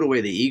 put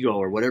away the ego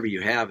or whatever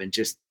you have and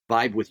just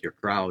vibe with your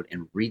crowd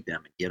and read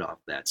them and get off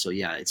that. So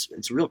yeah,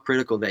 it's real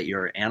critical that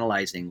you're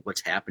analyzing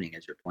what's happening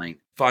as you're playing.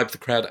 Vibe the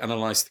crowd,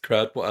 analyze the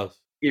crowd. What else?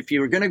 If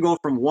you were going to go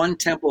from one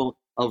tempo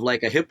of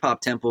like a hip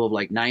hop tempo of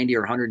like 90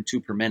 or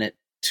 102 per minute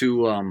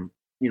to,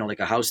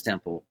 like a house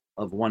tempo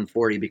of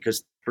 140,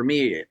 because for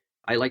me,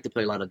 I like to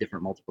play a lot of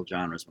different multiple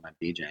genres when I'm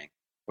DJing,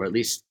 or at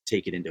least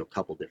take it into a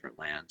couple different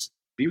lands.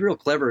 Be real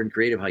clever and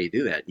creative how you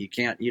do that.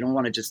 You don't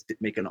want to just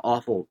make an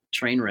awful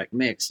train wreck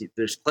mix.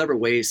 There's clever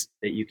ways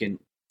that you can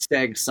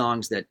stag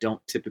songs that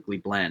don't typically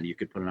blend. You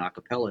could put an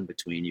acapella in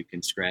between. You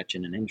can scratch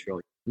in an intro.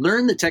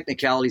 Learn the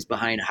technicalities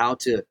behind how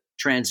to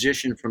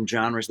transition from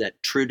genres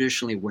that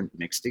traditionally wouldn't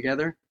mix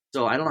together.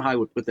 So I don't know how I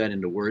would put that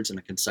into words in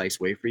a concise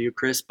way for you,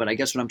 Chris, but I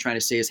guess what I'm trying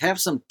to say is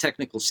have some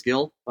technical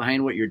skill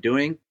behind what you're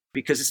doing,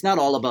 because it's not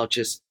all about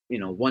just,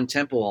 one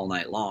tempo all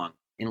night long.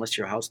 Unless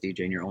you're a house DJ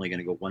and you're only going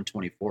to go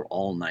 124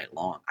 all night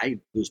long. I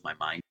lose my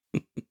mind.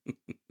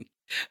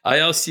 I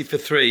asked you for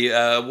 3.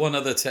 One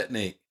other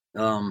technique.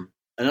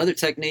 Another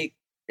technique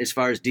as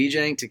far as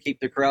DJing to keep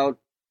the crowd,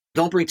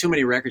 don't bring too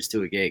many records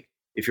to a gig.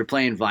 If you're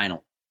playing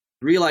vinyl,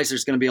 realize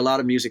there's going to be a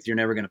lot of music you're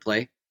never going to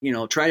play.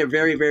 Try to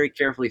very, very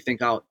carefully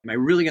think out, am I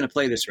really going to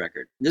play this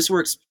record? This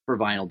works for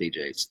vinyl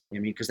DJs.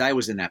 Because I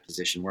was in that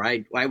position where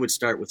I would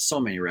start with so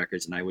many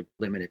records and I would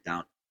limit it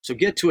down. So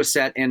get to a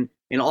set and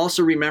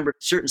also remember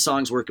certain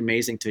songs work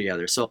amazing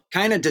together. So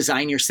kind of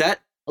design your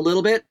set a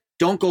little bit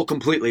don't go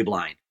completely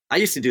blind. I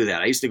used to do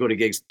that. I used to go to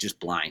gigs just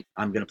blind.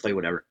 I'm going to play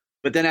whatever.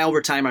 But then over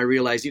time, I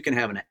realized you can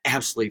have an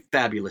absolutely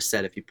fabulous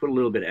set if you put a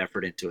little bit of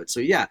effort into it. So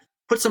yeah,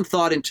 put some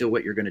thought into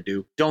what you're going to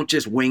do. Don't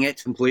just wing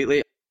it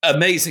completely.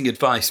 Amazing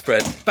advice,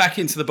 Fred. Back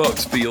into the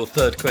box for your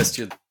third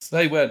question.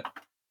 Say when.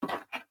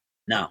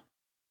 Now.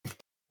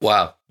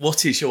 Wow.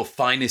 What is your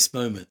finest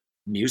moment?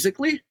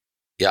 Musically?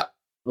 Yeah.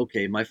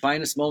 Okay, my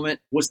finest moment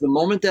was the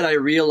moment that I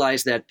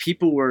realized that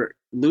people were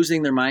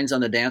losing their minds on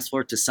the dance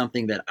floor to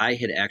something that I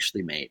had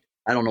actually made.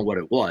 I don't know what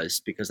it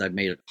was because I've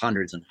made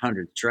hundreds and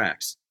hundreds of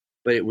tracks,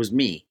 but it was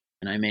me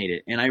and I made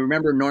it. And I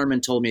remember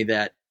Norman told me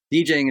that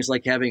DJing is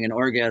like having an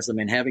orgasm,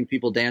 and having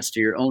people dance to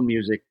your own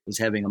music is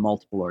having a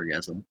multiple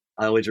orgasm.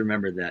 I always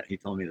remember that. He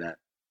told me that.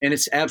 And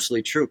it's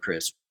absolutely true,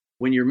 Chris.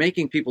 When you're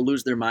making people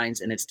lose their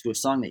minds and it's to a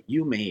song that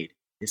you made,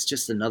 it's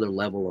just another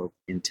level of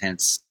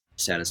intense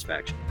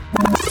satisfaction.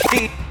 How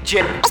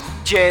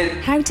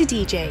to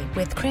DJ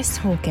with Chris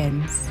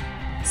Hawkins.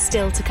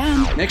 Still to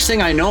come. Next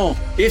thing I know,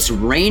 it's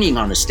raining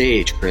on the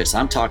stage, Chris.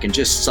 I'm talking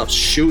just stuff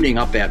shooting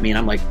up at me. And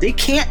I'm like, they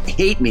can't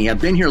hate me. I've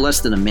been here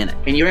less than a minute.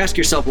 And you ask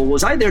yourself, well,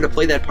 was I there to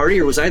play that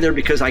party, or was I there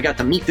because I got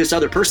to meet this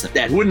other person?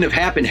 That wouldn't have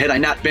happened had I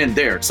not been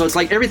there. So it's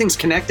like everything's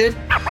connected.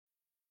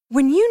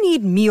 When you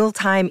need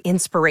mealtime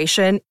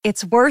inspiration,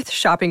 it's worth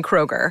shopping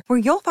Kroger, where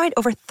you'll find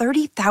over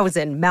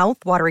 30,000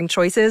 mouth-watering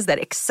choices that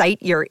excite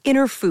your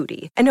inner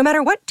foodie. And no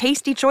matter what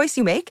tasty choice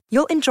you make,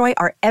 you'll enjoy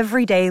our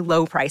everyday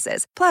low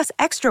prices, plus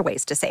extra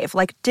ways to save,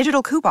 like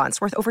digital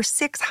coupons worth over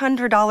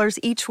 $600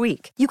 each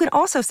week. You can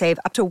also save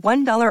up to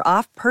 $1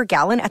 off per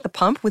gallon at the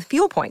pump with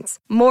fuel points.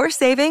 More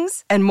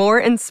savings and more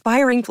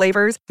inspiring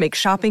flavors make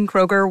shopping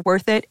Kroger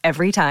worth it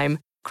every time.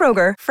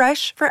 Kroger,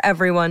 fresh for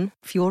everyone.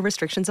 Fuel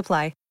restrictions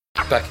apply.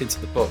 Back into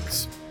the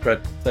box.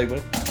 Fred, say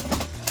when.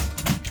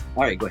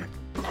 All right, go ahead.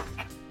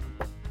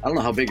 I don't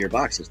know how big your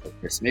box is, though,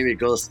 Chris. Maybe it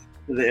goes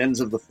to the ends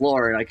of the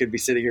floor and I could be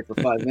sitting here for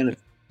 5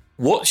 minutes.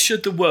 What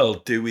should the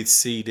world do with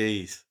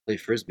CDs? Play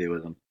Frisbee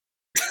with them.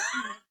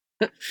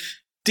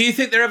 Do you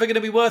think they're ever going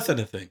to be worth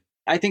anything?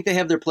 I think they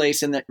have their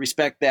place in that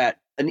respect that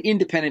an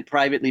independent,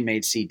 privately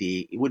made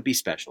CD would be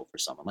special for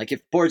someone. Like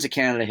if Boards of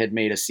Canada had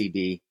made a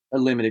CD, a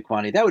limited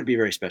quantity, that would be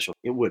very special.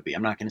 It would be.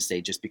 I'm not going to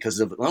say just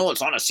because of, oh,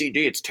 it's on a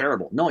CD, it's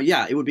terrible. No,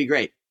 yeah, it would be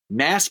great.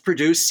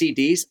 Mass-produced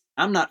CDs,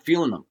 I'm not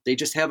feeling them. They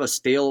just have a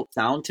stale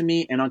sound to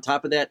me. And on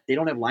top of that, they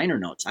don't have liner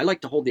notes. I like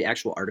to hold the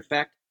actual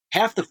artifact.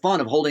 Half the fun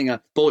of holding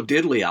a Bo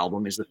Diddley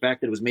album is the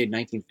fact that it was made in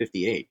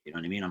 1958. You know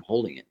what I mean? I'm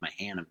holding it in my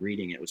hand. I'm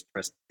reading it. It was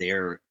pressed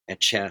there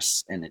at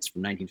chess, and it's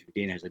from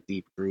 1958. It has a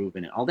deep groove,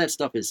 and all that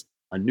stuff is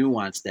a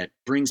nuance that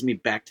brings me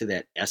back to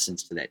that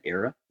essence, to that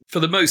era. For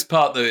the most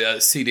part, the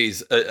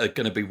CDs are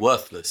going to be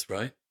worthless,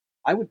 right?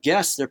 I would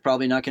guess they're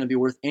probably not going to be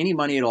worth any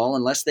money at all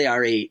unless they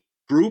are a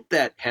group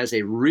that has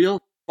a real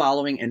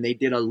following and they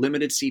did a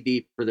limited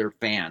CD for their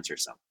fans or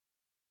something.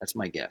 That's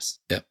my guess.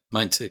 Yeah,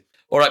 mine too.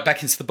 All right,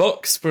 back into the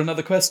box for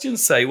another question.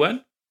 Say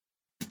when.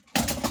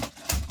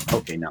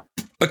 Okay, now.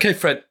 Okay,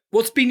 Fred,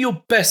 what's been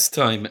your best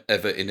time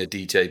ever in a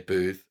DJ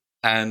booth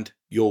and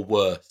your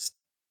worst?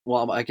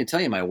 Well, I can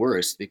tell you my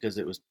worst because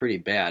it was pretty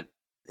bad.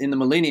 In the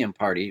Millennium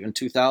Party in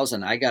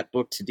 2000, I got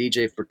booked to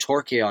DJ for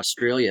Torquay,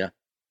 Australia,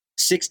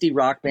 60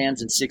 rock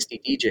bands and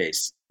 60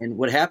 DJs. And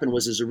what happened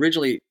was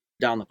originally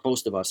down the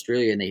coast of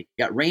Australia, and they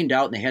got rained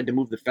out and they had to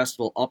move the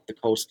festival up the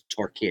coast to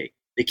Torquay.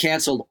 They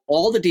canceled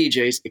all the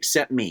DJs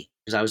except me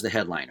because I was the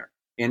headliner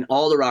and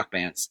all the rock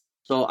bands.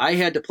 So I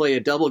had to play a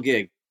double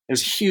gig. It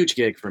was a huge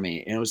gig for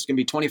me. And it was going to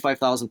be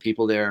 25,000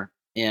 people there.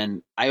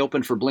 And I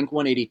opened for Blink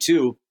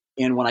 182.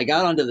 And when I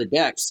got onto the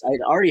decks,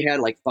 I'd already had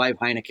like 5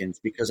 Heinekens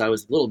because I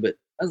was a little bit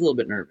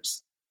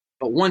nervous.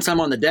 But once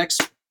I'm on the decks,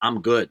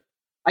 I'm good.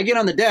 I get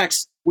on the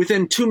decks.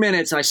 Within 2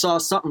 minutes, I saw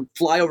something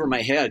fly over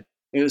my head.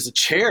 It was a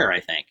chair, I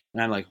think.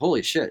 And I'm like,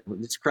 holy shit,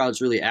 this crowd's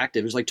really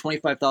active. There's like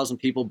 25,000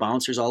 people,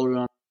 bouncers all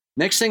around.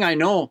 Next thing I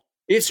know,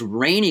 it's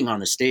raining on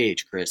the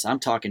stage, Chris. I'm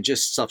talking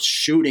just stuff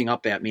shooting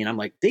up at me. And I'm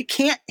like, they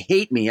can't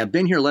hate me. I've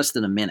been here less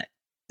than a minute.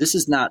 This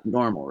is not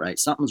normal, right?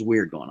 Something's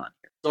weird going on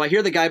here. So I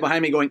hear the guy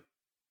behind me going,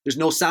 there's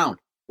no sound.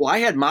 Well, I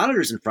had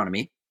monitors in front of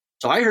me,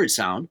 so I heard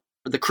sound,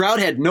 but the crowd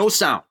had no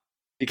sound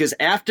because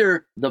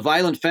after the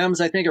Violent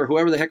Femmes, I think, or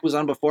whoever the heck was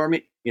on before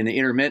me in the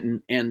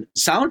intermittent, and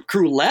sound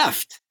crew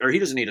left, or he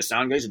doesn't need a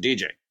sound guy, he's a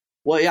DJ.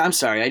 Well, yeah, I'm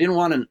sorry. I didn't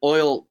want an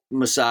oil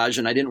massage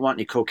and I didn't want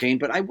any cocaine,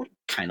 but I would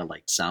kind of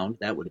like sound.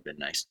 That would have been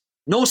nice.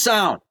 No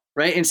sound,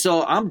 right? And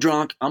so I'm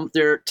drunk. I'm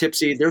there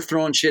tipsy. They're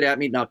throwing shit at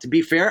me. Now, to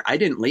be fair, I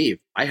didn't leave.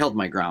 I held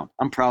my ground.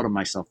 I'm proud of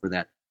myself for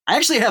that. I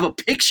actually have a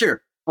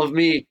picture of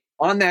me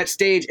on that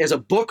stage as a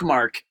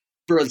bookmark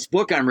for this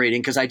book I'm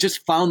reading because I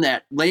just found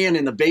that laying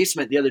in the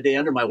basement the other day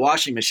under my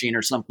washing machine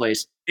or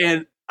someplace.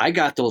 And I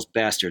got those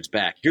bastards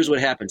back. Here's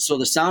what happened. So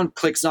the sound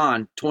clicks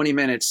on 20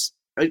 minutes.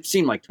 It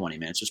seemed like 20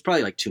 minutes. It was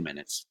probably like 2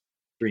 minutes,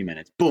 3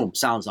 minutes. Boom,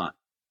 sound's on.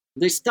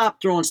 They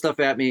stopped throwing stuff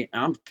at me.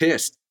 I'm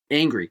pissed.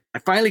 angry. I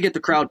finally get the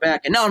crowd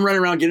back, and now I'm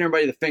running around getting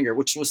everybody the finger,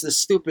 which was the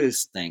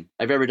stupidest thing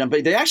I've ever done.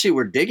 But they actually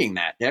were digging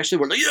that. They actually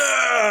were like,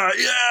 yeah,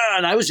 yeah.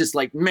 And I was just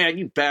like, man,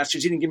 you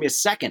bastards, you didn't give me a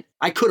second.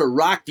 I could have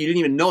rocked you. You didn't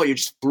even know. You're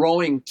just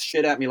throwing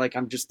shit at me like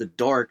I'm just the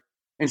dork.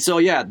 And so,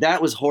 yeah,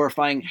 that was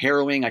horrifying,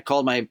 harrowing. I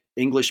called my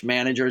English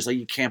manager. I was like,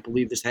 you can't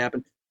believe this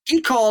happened. He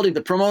called, and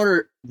the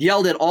promoter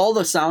yelled at all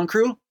the sound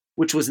crew,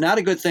 which was not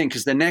a good thing,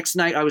 because the next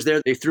night I was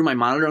there, they threw my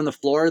monitor on the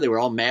floor. They were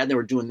all mad. They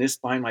were doing this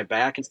behind my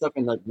back and stuff,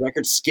 and the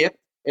record skipped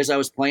as I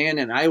was playing,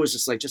 and I was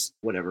just like, just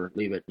whatever,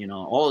 leave it.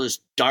 All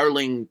this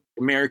darling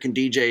American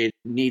DJ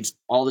needs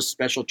all this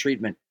special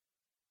treatment.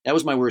 That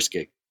was my worst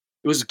gig.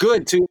 It was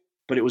good, too,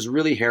 but it was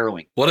really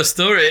harrowing. What a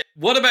story.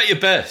 What about your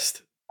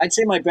best? I'd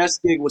say my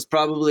best gig was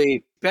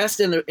probably best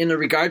in the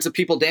regards of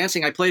people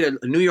dancing. I played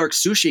a New York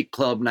sushi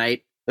club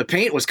night. The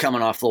paint was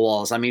coming off the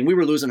walls. I mean, we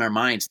were losing our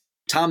minds.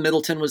 Tom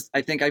Middleton was,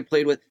 I think I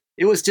played with.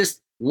 It was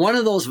just one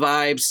of those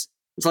vibes.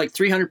 It's like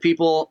 300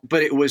 people,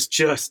 but it was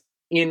just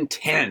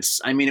intense.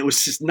 I mean, it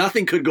was just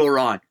nothing could go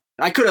wrong.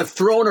 I could have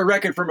thrown a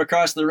record from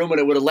across the room and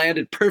it would have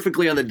landed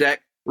perfectly on the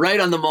deck, right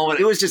on the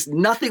moment. It was just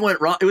nothing went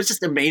wrong. It was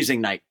just an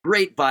amazing night.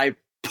 Great vibe,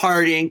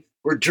 partying,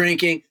 we're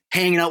drinking,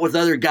 hanging out with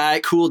other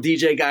cool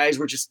DJ guys.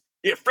 We're just,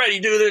 yeah, Freddie,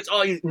 do this.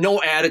 Oh,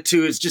 no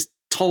attitudes, just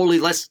totally,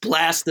 let's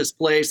blast this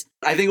place.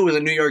 I think it was a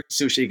New York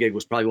sushi gig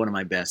was probably one of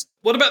my best.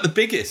 What about the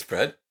biggest,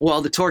 Fred?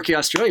 Well, the Torquay,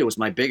 Australia was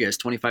my biggest,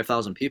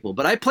 25,000 people.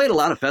 But I played a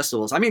lot of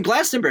festivals. I mean,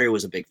 Glastonbury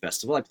was a big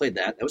festival. I played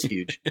that. That was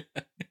huge.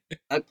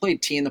 I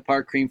played Tea in the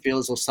Park,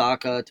 Creamfields,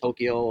 Osaka,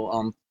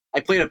 Tokyo. I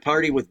played a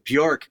party with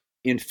Björk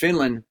in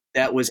Finland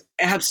that was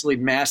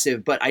absolutely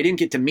massive, but I didn't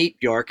get to meet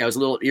Björk. I was a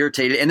little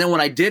irritated. And then when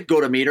I did go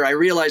to meet her, I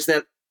realized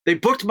that they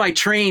booked my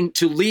train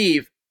to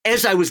leave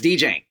as I was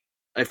DJing.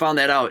 I found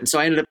that out. And so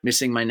I ended up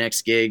missing my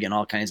next gig and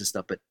all kinds of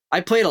stuff. But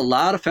I played a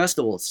lot of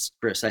festivals,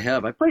 Chris.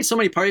 I played so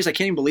many parties. I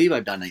can't even believe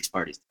I've done these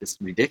parties. It's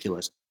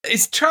ridiculous.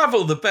 Is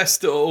travel the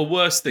best or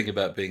worst thing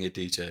about being a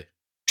DJ?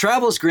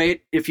 Travel's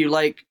great if you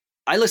like.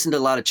 I listen to a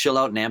lot of chill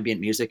out and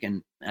ambient music,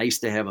 and I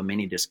used to have a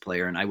mini disc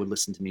player, and I would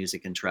listen to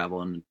music and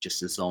travel and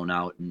just to zone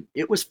out, and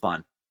it was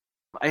fun.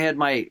 I had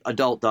my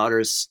adult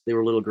daughters. They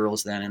were little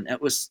girls then, and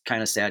it was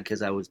kind of sad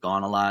because I was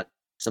gone a lot.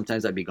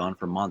 Sometimes I'd be gone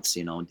for months,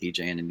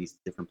 DJing in these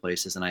different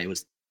places, and I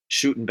was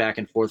shooting back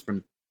and forth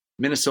from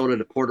Minnesota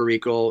to Puerto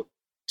Rico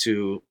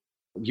to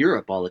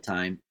Europe all the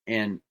time,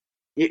 and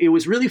it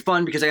was really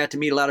fun because I got to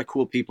meet a lot of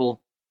cool people.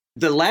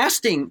 The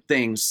lasting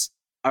things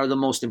are the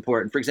most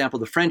important. For example,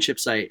 the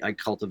friendships I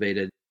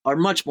cultivated are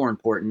much more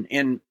important.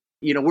 And,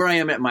 where I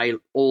am at my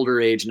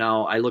older age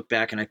now, I look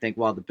back and I think,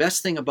 wow, the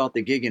best thing about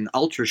the gig in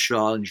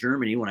Ultraschall in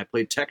Germany when I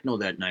played techno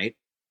that night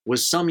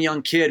was some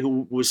young kid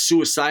who was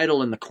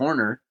suicidal in the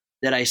corner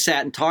that I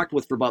sat and talked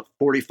with for about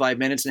 45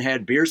 minutes and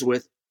had beers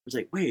with. I was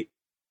like, wait,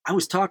 I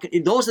was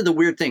talking. Those are the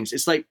weird things.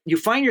 It's like you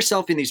find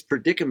yourself in these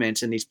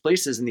predicaments in these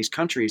places, in these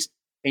countries,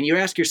 and you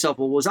ask yourself,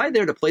 well, was I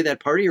there to play that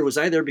party, or was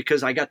I there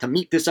because I got to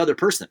meet this other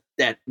person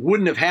that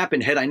wouldn't have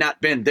happened had I not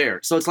been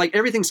there? So it's like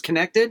everything's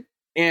connected.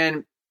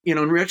 And,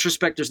 in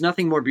retrospect, there's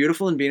nothing more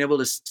beautiful than being able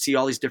to see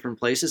all these different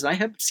places. And I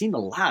have seen a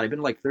lot. I've been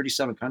to like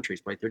 37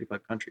 countries, probably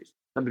 35 countries.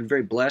 I've been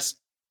very blessed,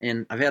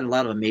 and I've had a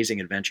lot of amazing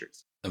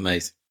adventures.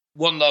 Amazing.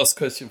 One last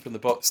question from the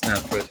box now,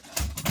 Fred.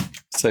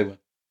 Say when.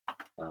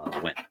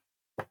 When?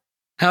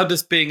 How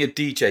does being a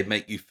DJ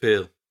make you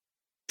feel?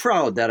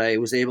 Proud that I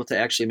was able to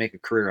actually make a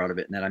career out of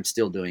it, and that I'm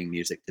still doing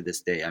music to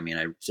this day. I mean,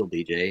 I still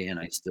DJ and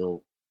I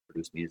still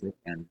produce music,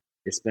 and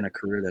it's been a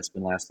career that's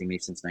been lasting me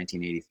since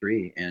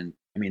 1983. And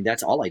I mean,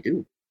 that's all I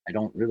do. I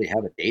don't really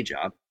have a day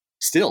job.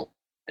 Still,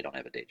 I don't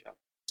have a day job.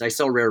 I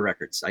sell rare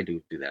records. I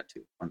do that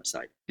too on the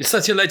side. You're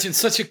such a legend,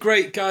 such a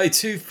great guy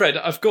too, Fred.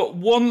 I've got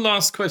one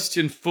last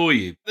question for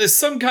you. There's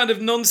some kind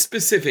of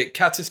non-specific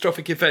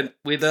catastrophic event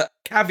with a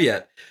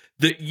caveat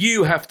that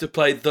you have to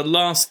play the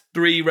last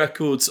 3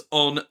 records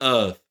on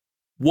Earth.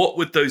 What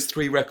would those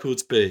 3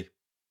 records be?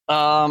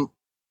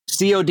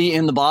 COD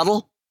in the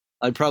Bottle.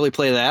 I'd probably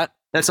play that.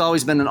 That's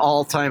always been an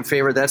all-time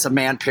favorite. That's a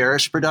Man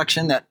Parrish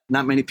production that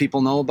not many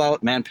people know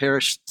about. Man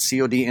Parrish,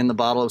 COD in the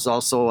Bottle is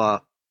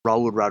also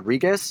Raul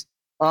Rodriguez.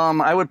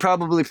 I would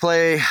probably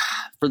play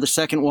for the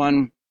second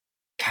one.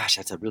 Gosh,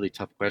 that's a really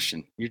tough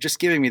question. You're just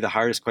giving me the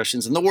hardest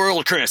questions in the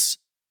world, Chris.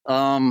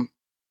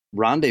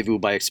 Rendezvous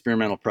by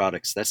Experimental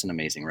Products. That's an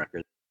amazing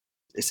record.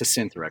 It's a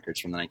synth record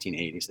from the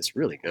 1980s. It's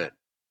really good.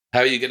 How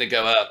are you going to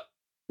go out?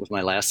 With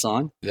my last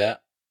song? Yeah.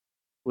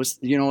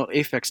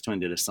 Aphex Twin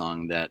did a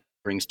song that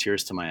brings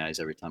tears to my eyes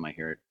every time I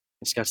hear it.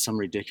 It's got some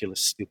ridiculous,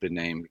 stupid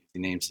name. He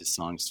names his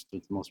songs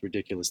with the most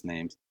ridiculous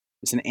names.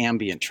 It's an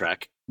ambient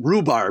track.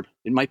 Rhubarb.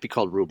 It might be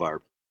called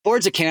Rhubarb.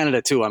 Boards of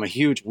Canada, too. I'm a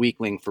huge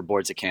weakling for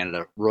Boards of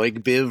Canada.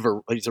 Roygbiv,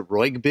 or is it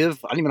Roygbiv?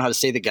 I don't even know how to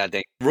say the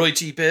goddamn. Roy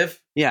G. Biv?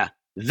 Yeah.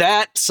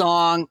 That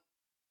song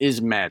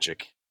is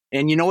magic.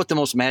 And you know what the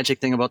most magic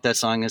thing about that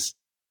song is,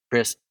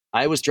 Chris?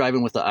 I was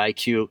driving with the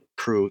IQ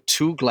crew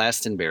to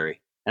Glastonbury,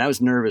 and I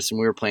was nervous, and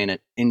we were playing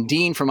it. And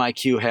Dean from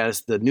IQ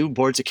has the new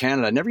Boards of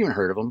Canada. I never even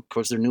heard of them. Of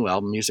course, their new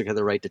album, Music of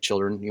the Right to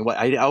Children.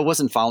 I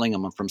wasn't following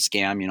them from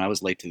Scam. I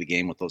was late to the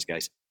game with those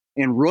guys.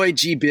 and Roy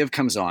G. Biv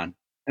comes on.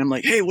 And I'm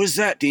like, hey, what is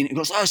that, Dean? He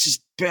goes, oh, it's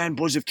just band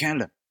Boys of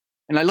Canada.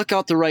 And I look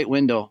out the right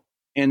window,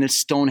 and the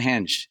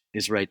Stonehenge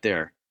is right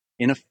there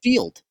in a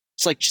field.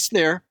 It's like just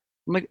there.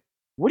 I'm like,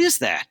 what is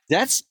that?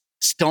 That's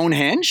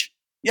Stonehenge?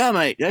 Yeah,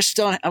 mate, that's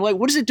Stonehenge. I'm like,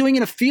 what is it doing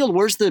in a field?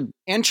 Where's the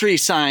entry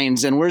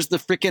signs and where's the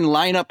freaking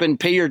lineup and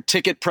pay your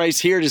ticket price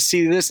here to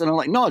see this? And I'm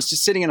like, no, it's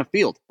just sitting in a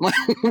field. I'm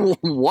like,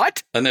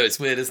 what? I know, it's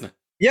weird, isn't it?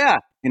 Yeah.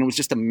 And it was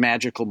just a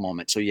magical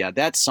moment. So yeah,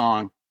 that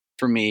song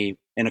for me,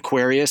 and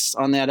Aquarius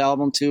on that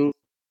album too,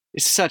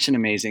 is such an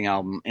amazing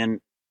album. And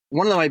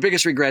one of my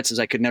biggest regrets is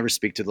I could never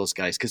speak to those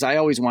guys because I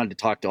always wanted to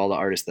talk to all the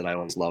artists that I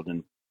always loved,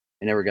 and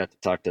I never got to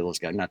talk to those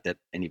guys. Not that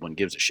anyone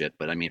gives a shit,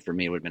 but I mean, for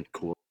me, it would have been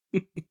cool.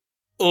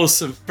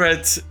 Awesome,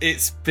 Fred.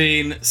 It's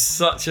been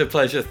such a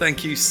pleasure.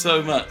 Thank you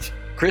so much.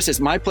 Chris, it's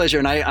my pleasure,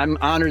 and I'm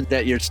honored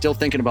that you're still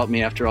thinking about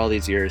me after all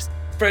these years.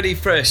 Freddy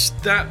Fresh,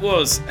 that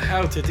was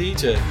How to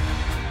DJ.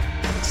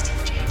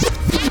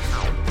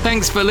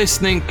 Thanks for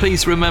listening.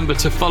 Please remember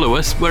to follow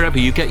us wherever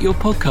you get your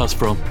podcast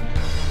from.